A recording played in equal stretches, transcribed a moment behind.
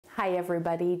Hi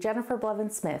everybody, Jennifer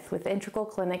Blevin-Smith with Integral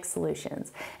Clinic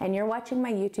Solutions, and you're watching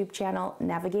my YouTube channel,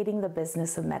 Navigating the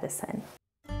Business of Medicine.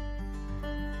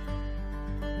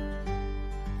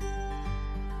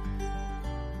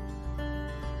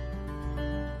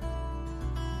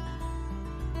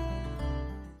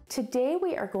 Today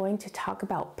we are going to talk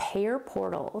about payer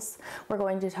portals. We're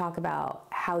going to talk about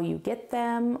how you get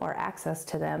them, or access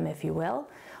to them if you will,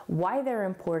 why they're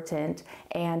important,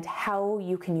 and how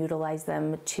you can utilize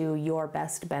them to your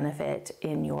best benefit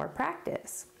in your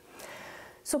practice.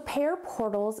 So payer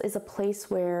portals is a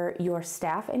place where your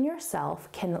staff and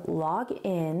yourself can log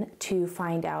in to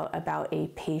find out about a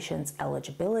patient's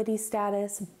eligibility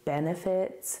status,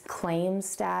 benefits, claim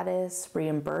status,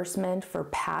 reimbursement for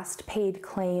past paid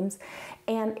claims,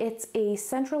 and it's a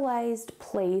centralized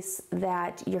place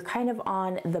that you're kind of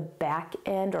on the back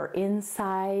end or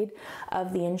inside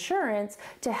of the insurance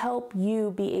to help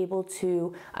you be able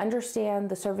to understand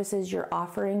the services you're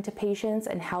offering to patients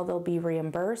and how they'll be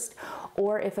reimbursed,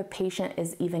 or if a patient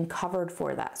is even covered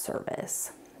for that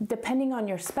service. Depending on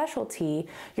your specialty,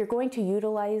 you're going to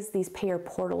utilize these payer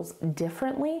portals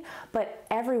differently, but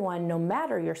everyone, no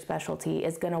matter your specialty,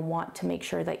 is going to want to make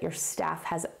sure that your staff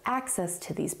has access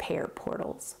to these payer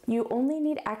portals. You only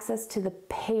need access to the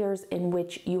payers in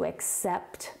which you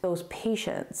accept those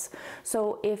patients.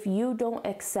 So if you don't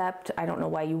accept, I don't know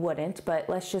why you wouldn't, but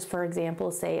let's just, for example,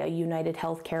 say a United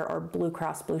Healthcare or Blue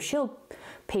Cross Blue Shield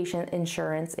patient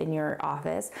insurance in your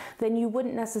office, then you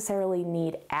wouldn't necessarily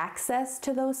need access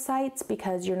to those sites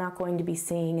because you're not going to be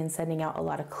seeing and sending out a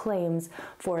lot of claims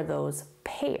for those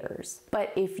payers.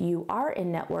 But if you are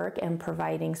in network and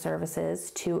providing services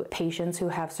to patients who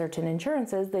have certain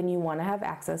insurances, then you want to have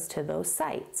access to those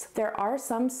sites. There are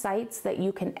some sites that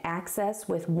you can access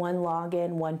with one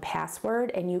login, one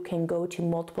password, and you can go to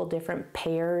multiple different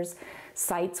payers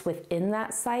sites within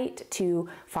that site to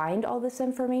find all this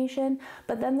information.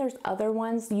 But then there's other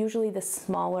ones, usually the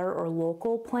smaller or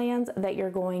local plans, that you're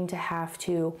going to have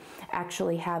to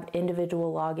actually have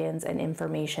individual logins and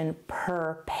information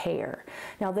per payer.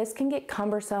 Now this can get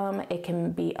cumbersome, it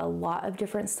can be a lot of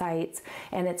different sites,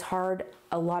 and it's hard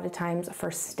a lot of times for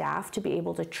staff to be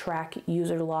able to track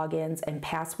user logins and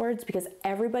passwords, because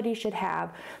everybody should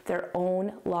have their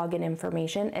own login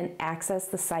information and access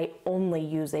the site only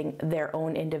using their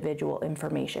own individual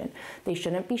information. They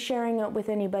shouldn't be sharing it with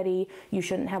anybody. You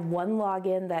shouldn't have one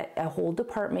login that a whole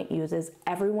department uses.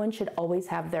 Everyone should always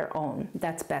have their own.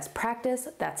 That's best practice,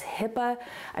 that's HIPAA.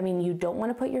 I mean, you don't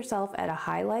want to put yourself at a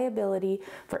high liability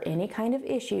for any kind of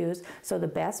issues, so the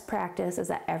best practice is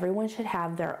that everyone should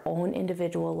have their own individual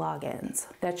logins.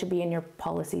 That should be in your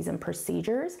policies and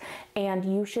procedures, and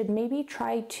you should maybe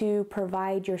try to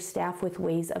provide your staff with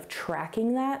ways of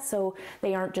tracking that so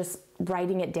they aren't just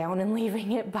writing it down and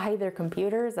leaving it by their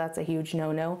computers. That's a huge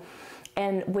no-no.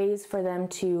 And ways for them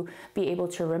to be able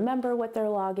to remember what their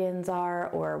logins are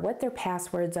or what their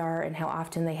passwords are and how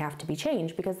often they have to be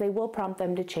changed, because they will prompt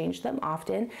them to change them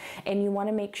often. And you want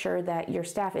to make sure that your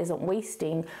staff isn't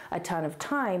wasting a ton of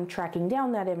time tracking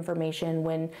down that information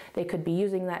when they could be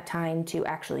using that time to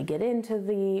actually get into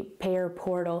the payer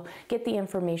portal, get the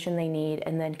information they need,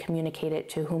 and then communicate it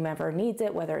to whomever needs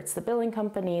it, whether it's the billing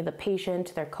company, the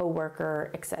patient, their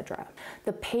coworker, etc.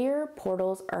 The payer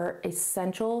portals are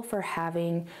essential for having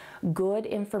good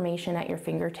information at your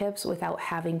fingertips without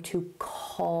having to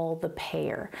call the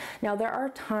payer. Now, there are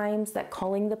times that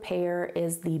calling the payer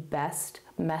is the best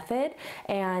method,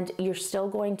 and you're still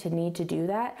going to need to do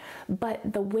that, but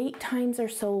the wait times are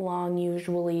so long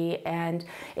usually, and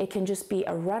it can just be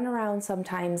a runaround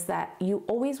sometimes, that you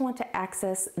always want to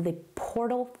access the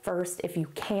portal first if you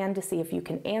can, to see if you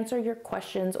can answer your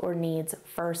questions or needs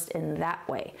first. In that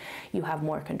way you have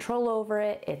more control over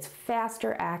it, it's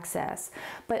faster access.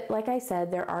 But like I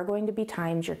said, there are going to be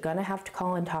times you're going to have to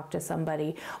call and talk to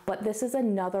somebody, but this is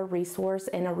another resource,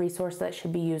 and a resource that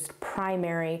should be used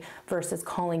primary versus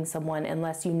calling someone,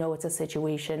 unless you know it's a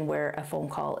situation where a phone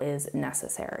call is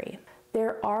necessary.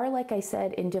 There are, like I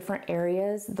said, in different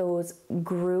areas, those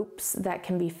groups that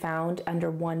can be found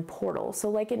under one portal. So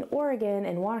like in Oregon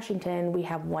and Washington, we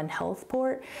have One Health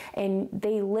Port, and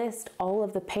they list all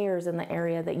of the payers in the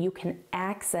area that you can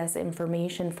access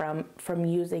information from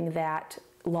using that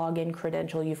login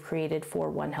credential you've created for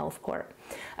One HealthPort.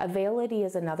 Availity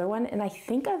is another one, and I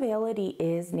think Availity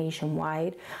is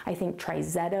nationwide. I think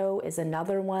TriZetto is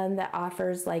another one that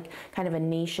offers like kind of a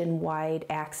nationwide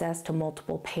access to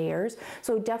multiple payers.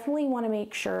 So definitely want to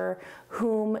make sure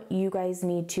whom you guys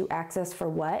need to access for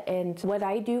what. And what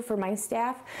I do for my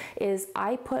staff is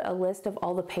I put a list of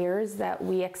all the payers that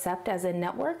we accept as a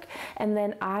network, and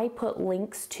then I put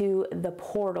links to the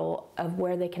portal of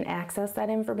where they can access that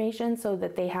information so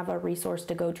that they have a resource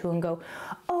to go to and go,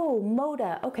 oh,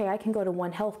 MODA, okay, I can go to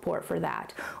One HealthPort for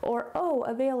that. Or, oh,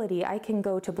 Availity, I can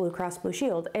go to Blue Cross Blue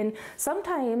Shield. And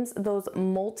sometimes those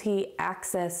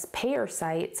multi-access payer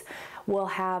sites will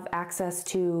have access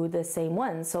to the same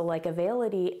ones. So like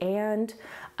Availity and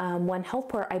One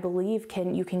HealthPort, I believe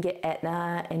you can get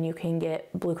Aetna and you can get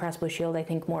Blue Cross Blue Shield, I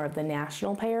think more of the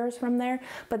national payers from there,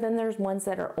 but then there's ones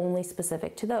that are only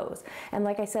specific to those. And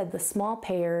like I said, the small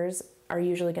payers are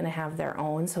usually going to have their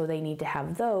own, so they need to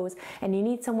have those. And you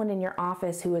need someone in your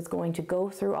office who is going to go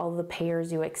through all the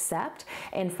payers you accept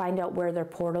and find out where their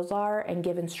portals are and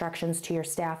give instructions to your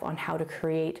staff on how to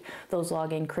create those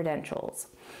login credentials.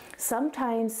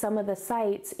 Sometimes some of the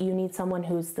sites, you need someone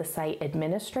who's the site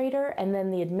administrator, and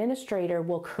then the administrator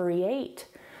will create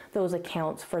those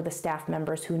accounts for the staff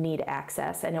members who need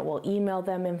access, and it will email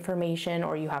them information,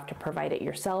 or you have to provide it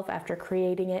yourself after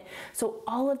creating it. So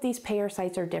all of these payer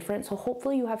sites are different. So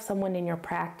hopefully you have someone in your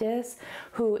practice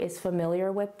who is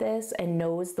familiar with this and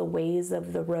knows the ways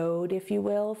of the road, if you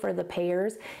will, for the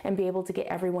payers, and be able to get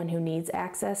everyone who needs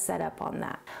access set up on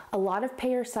that. A lot of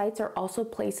payer sites are also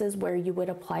places where you would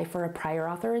apply for a prior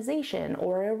authorization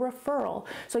or a referral.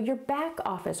 So your back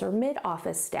office or mid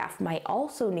office staff might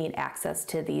also need access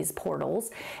to these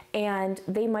portals, and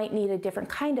they might need a different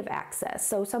kind of access.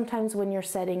 So sometimes when you're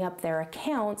setting up their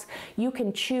accounts, you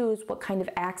can choose what kind of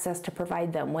access to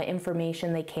provide them, what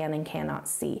information they can and cannot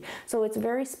see. So it's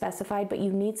very specified, but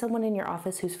you need someone in your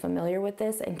office who's familiar with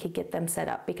this and can get them set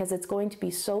up, because it's going to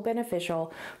be so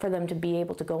beneficial for them to be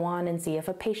able to go on and see if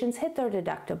a patient's hit their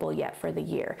deductible yet for the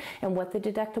year, and what the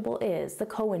deductible is, the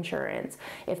co-insurance,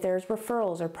 if there's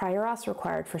referrals or prior auths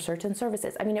required for certain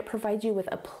services. I mean, it provides you with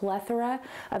a plethora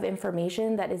of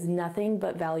information that is nothing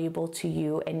but valuable to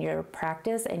you and your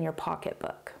practice and your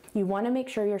pocketbook. You want to make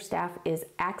sure your staff is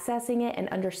accessing it and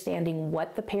understanding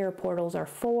what the payer portals are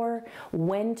for,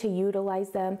 when to utilize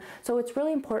them. So it's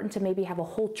really important to maybe have a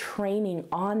whole training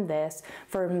on this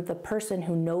from the person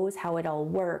who knows how it all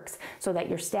works, so that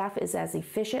your staff is as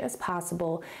efficient as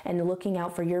possible and looking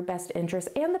out for your best interest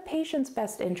and the patient's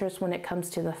best interest when it comes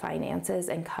to the finances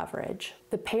and coverage.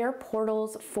 The payer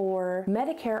portals for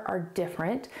Medicare are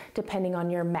different depending on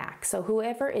your MAC. So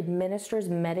whoever administers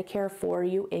Medicare for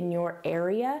you in your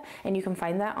area, and you can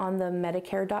find that on the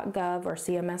medicare.gov or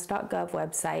cms.gov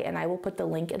website, and I will put the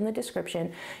link in the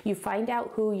description. You find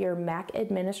out who your MAC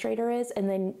administrator is, and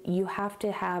then you have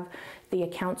to have the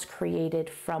accounts created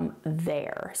from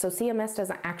there. So CMS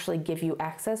doesn't actually give you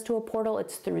access to a portal,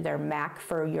 it's through their MAC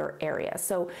for your area.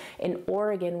 So in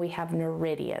Oregon, we have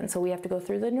Noridian. So we have to go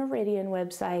through the Noridian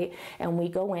website, and we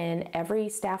go in, every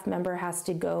staff member has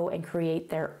to go and create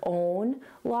their own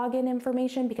login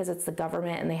information, because it's the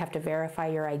government and they have to verify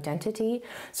your identity.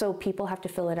 So people have to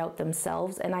fill it out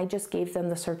themselves, and I just gave them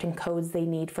the certain codes they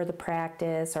need for the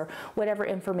practice, or whatever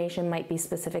information might be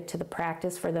specific to the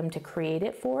practice for them to create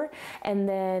it for. And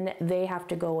then they have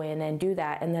to go in and do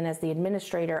that. And then as the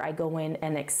administrator, I go in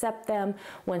and accept them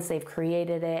once they've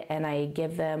created it, and I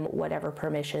give them whatever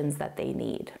permissions that they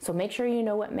need. So make sure you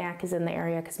know what MAC is in the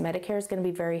area, because Medicare is going to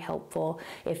be very helpful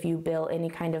if you bill any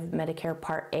kind of Medicare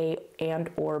Part A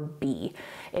and or B.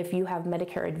 If you have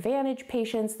Medicare Advantage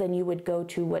patients, then you would go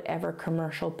to whatever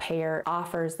commercial payer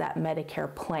offers that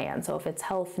Medicare plan. So if it's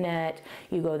HealthNet,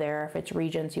 you go there. If it's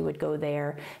Regents, you would go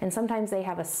there. And sometimes they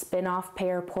have a spin-off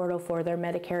payer portal for their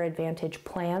Medicare Advantage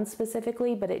plan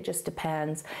specifically, but it just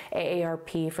depends.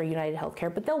 AARP for United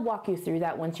Healthcare, but they'll walk you through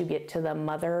that once you get to the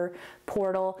mother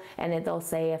portal, and they'll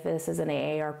say if this is an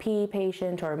AARP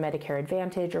patient or a Medicare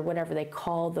Advantage or whatever they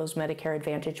call those Medicare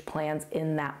Advantage plans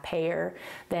in that payer,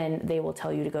 then they will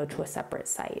tell you to go to a separate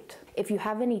site. If you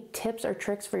have any tips or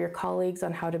tricks for your colleagues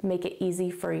on how to make it easy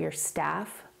for your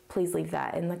staff, please leave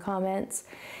that in the comments.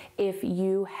 If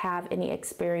you have any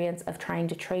experience of trying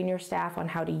to train your staff on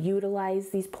how to utilize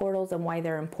these portals and why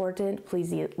they're important,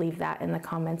 please leave that in the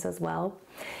comments as well.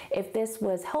 If this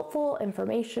was helpful,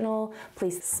 informational,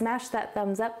 please smash that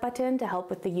thumbs up button to help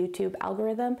with the YouTube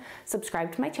algorithm.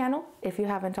 Subscribe to my channel if you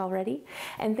haven't already.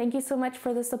 And thank you so much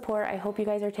for the support. I hope you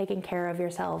guys are taking care of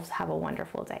yourselves. Have a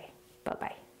wonderful day.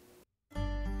 Bye-bye.